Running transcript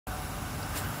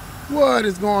What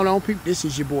is going on, people? This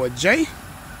is your boy Jay,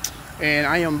 and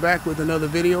I am back with another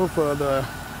video for the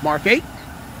Mark VIII.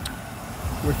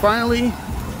 We finally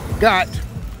got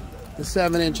the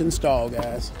 7-inch installed,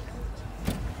 guys.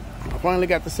 I finally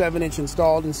got the 7-inch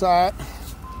installed inside.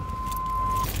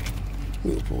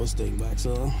 Let me pull this thing back,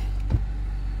 so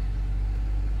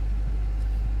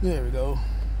there we go.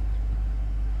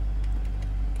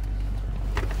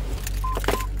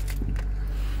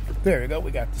 There we go.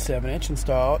 We got the 7-inch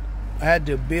installed. I had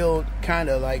to build, kind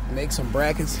of like make some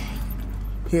brackets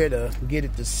here to get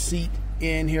it to seat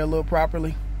in here a little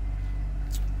properly.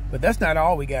 But that's not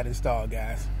all we got installed,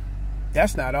 guys.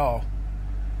 That's not all.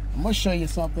 I'm gonna show you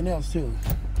something else too.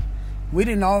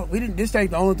 This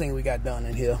ain't the only thing we got done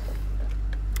in here.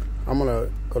 I'm gonna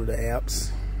go to the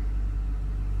apps.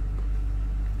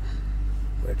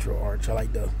 Retro Arch. I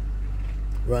like to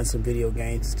run some video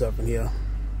games and stuff in here.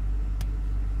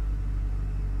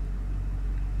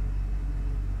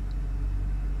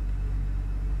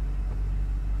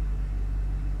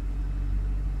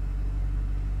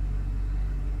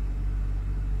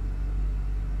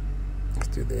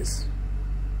 Let's do this.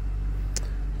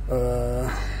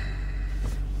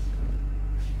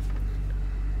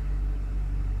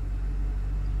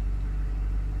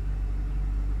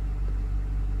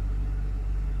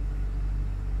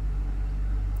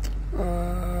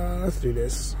 Let's do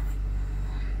this.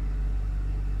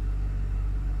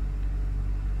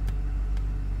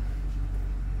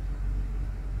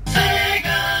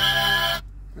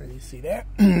 You see that?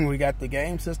 We got the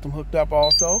game system hooked up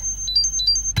also.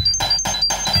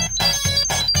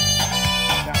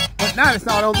 But now it's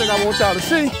not, I don't think I want y'all to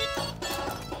see.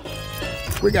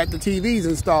 We got the TVs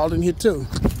installed in here too.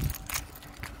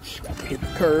 Got to hit the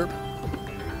curb.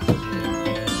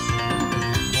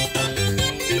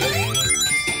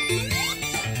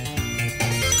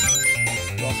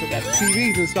 We also got the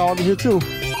TVs installed in here too.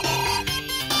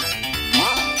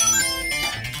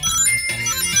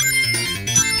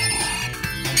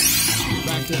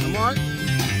 Back to the Mark.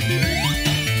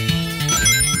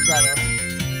 Gotta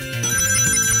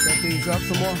set these up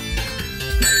some more.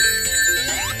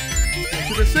 As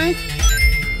you can see,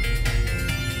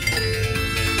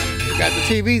 we got the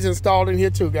TVs installed in here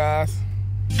too, guys.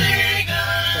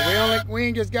 So we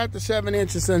ain't just got the 7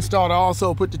 inches installed. I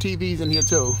also put the TVs in here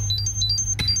too.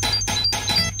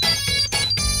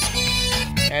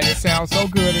 And it sounds so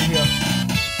good in here.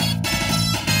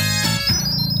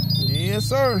 Yes,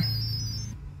 sir.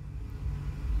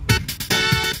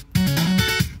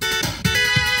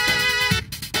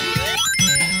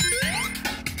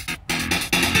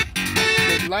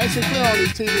 It's nice and clear on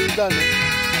these TVs, doesn't it?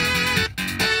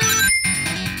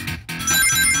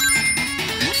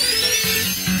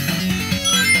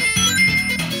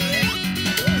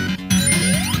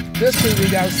 This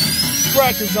TV got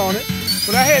scratches on it.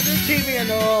 But I had this TV in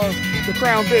the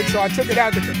Crown Vic, so I took it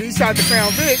out inside the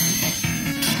Crown Vic.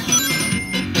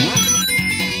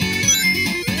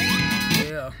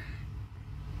 Yeah.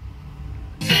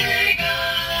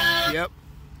 Yep.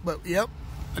 But yep,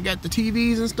 I got the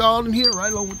TVs installed in here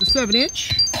right along with the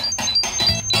 7-inch.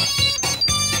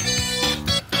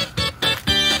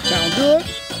 Sound good?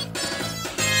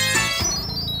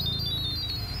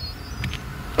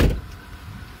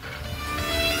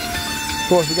 Of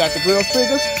course, we got the grill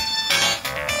speakers.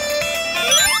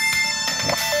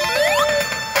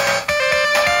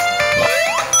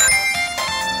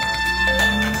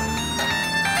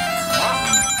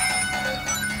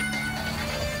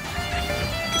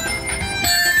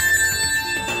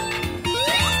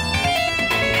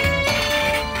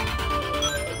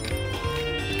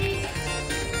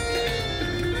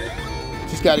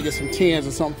 Just got to get some tins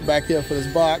or something back here for this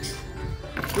box.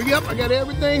 Yep, I got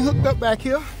everything hooked up back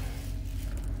here.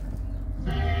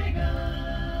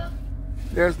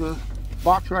 There's the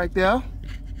box right there.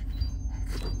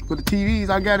 For the TVs,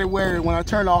 I got it where when I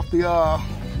turn off the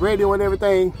radio and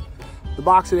everything, the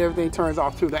box and everything turns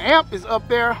off too. The amp is up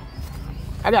there.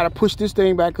 I gotta push this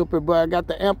thing back up here, but I got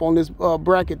the amp on this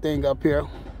bracket thing up here.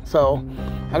 So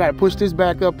I gotta push this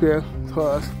back up here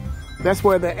because that's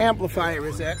where the amplifier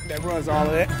is at that runs all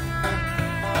of that.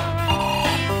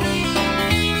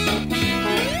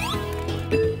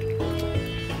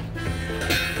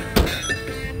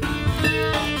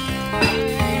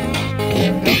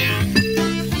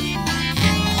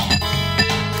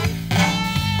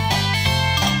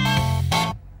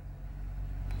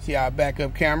 See our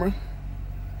backup camera.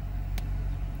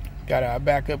 Got our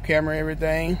backup camera,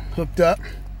 everything hooked up.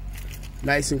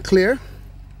 Nice and clear.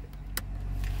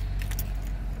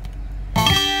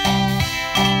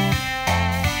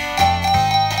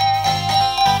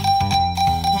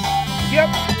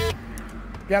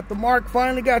 got the Mark.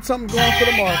 Finally got something going for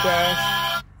the Mark,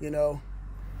 guys. You know,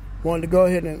 wanted to go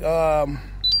ahead and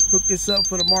hook this up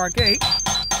for the Mark VIII.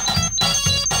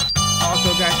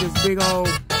 Also got this big old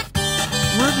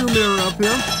rearview mirror up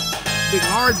here. Big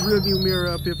large rearview mirror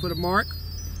up here for the Mark.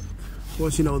 Of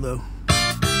course, you know, the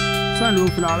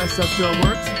sunroof and all that stuff still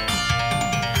works.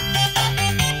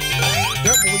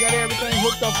 Yep, well, we got everything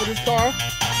hooked up for this car.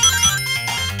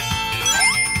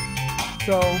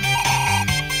 So,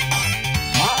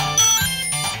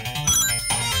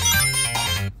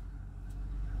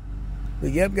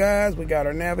 but yep, guys, we got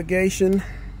our navigation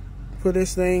for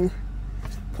this thing.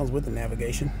 Comes with the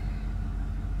navigation.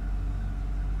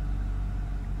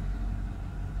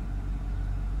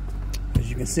 As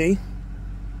you can see,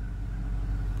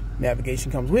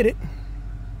 navigation comes with it.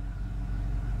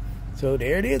 So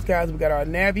there it is, guys. We got our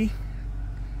Navi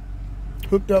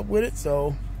hooked up with it,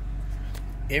 so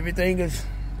everything is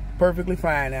perfectly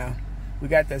fine now. We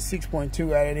got that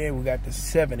 6.2 out of there. We got the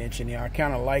 7-inch in here. I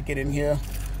kind of like it in here,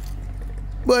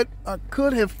 but I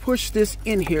could have pushed this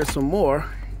in here some more.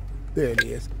 There it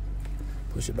is.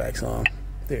 Push it back some.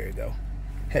 There you go.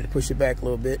 Had to push it back a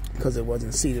little bit because it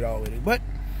wasn't seated already. But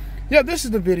yeah, this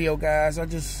is the video, guys. I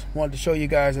just wanted to show you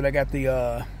guys that I got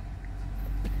the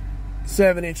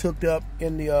 7-inch hooked up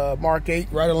in the Mark VIII,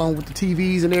 right along with the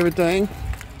TVs and everything.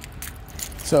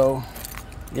 So,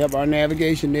 yep, our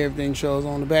navigation and everything shows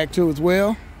on the back too as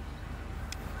well.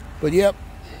 But yep,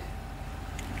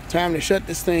 time to shut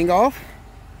this thing off.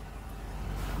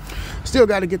 Still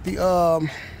got to get the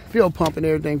fuel pump and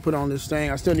everything put on this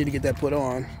thing. I still need to get that put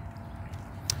on.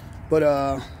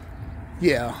 But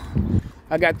yeah,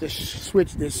 I got this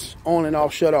switch, this on and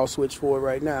off shut off switch for it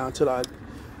right now until I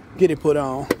get it put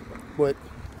on. But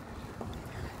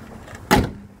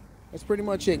that's pretty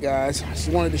much it, guys. I just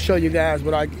wanted to show you guys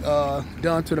what I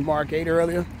done to the Mark VIII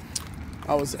earlier.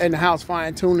 I was in the house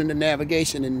fine-tuning the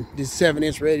navigation and this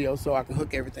 7-inch radio so I can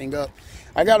hook everything up.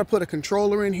 I got to put a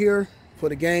controller in here for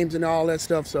the games and all that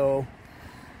stuff. So,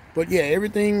 but yeah,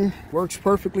 everything works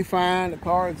perfectly fine. The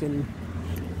car is in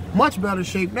much better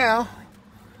shape now.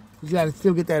 You got to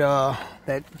still get that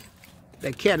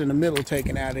that cat in the middle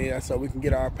taken out of there so we can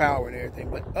get our power and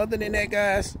everything. But other than that,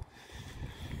 guys,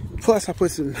 plus I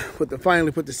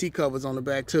finally put the seat covers on the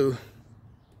back too.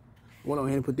 Went on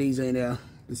ahead and put these in there.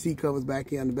 The seat covers back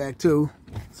here on the back too,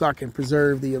 so I can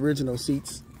preserve the original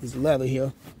seats. This leather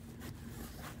here,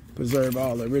 preserve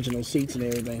all the original seats and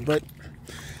everything. But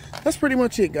that's pretty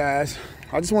much it, guys.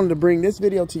 I just wanted to bring this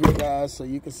video to you guys so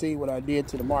you can see what I did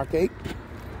to the Mark VIII.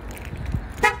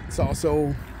 It's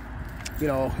also, you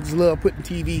know, I just love putting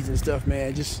TVs and stuff,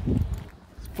 man. Just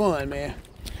it's fun, man.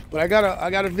 But I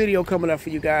got a video coming up for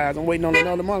you guys. I'm waiting on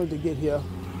another monitor to get here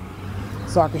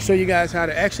so I can show you guys how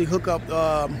to actually hook up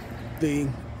the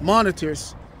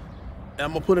monitors. And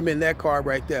I'm gonna put them in that car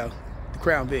right there, the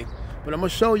Crown Vic. But I'm gonna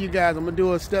show you guys. I'm gonna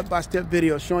do a step-by-step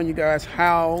video showing you guys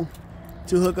how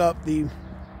to hook up the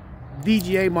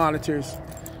VGA monitors,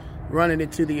 running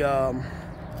it to the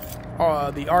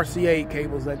RCA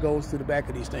cables that goes to the back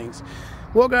of these things.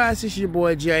 Well, guys, this is your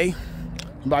boy Jay.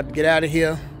 I'm about to get out of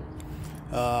here.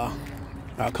 I'll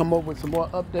come up with some more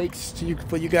updates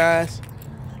for you guys.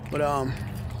 But I'm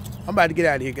about to get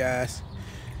out of here, guys.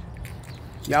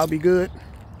 Y'all be good.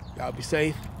 Y'all be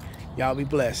safe. Y'all be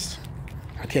blessed.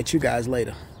 I'll catch you guys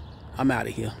later. I'm out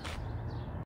of here.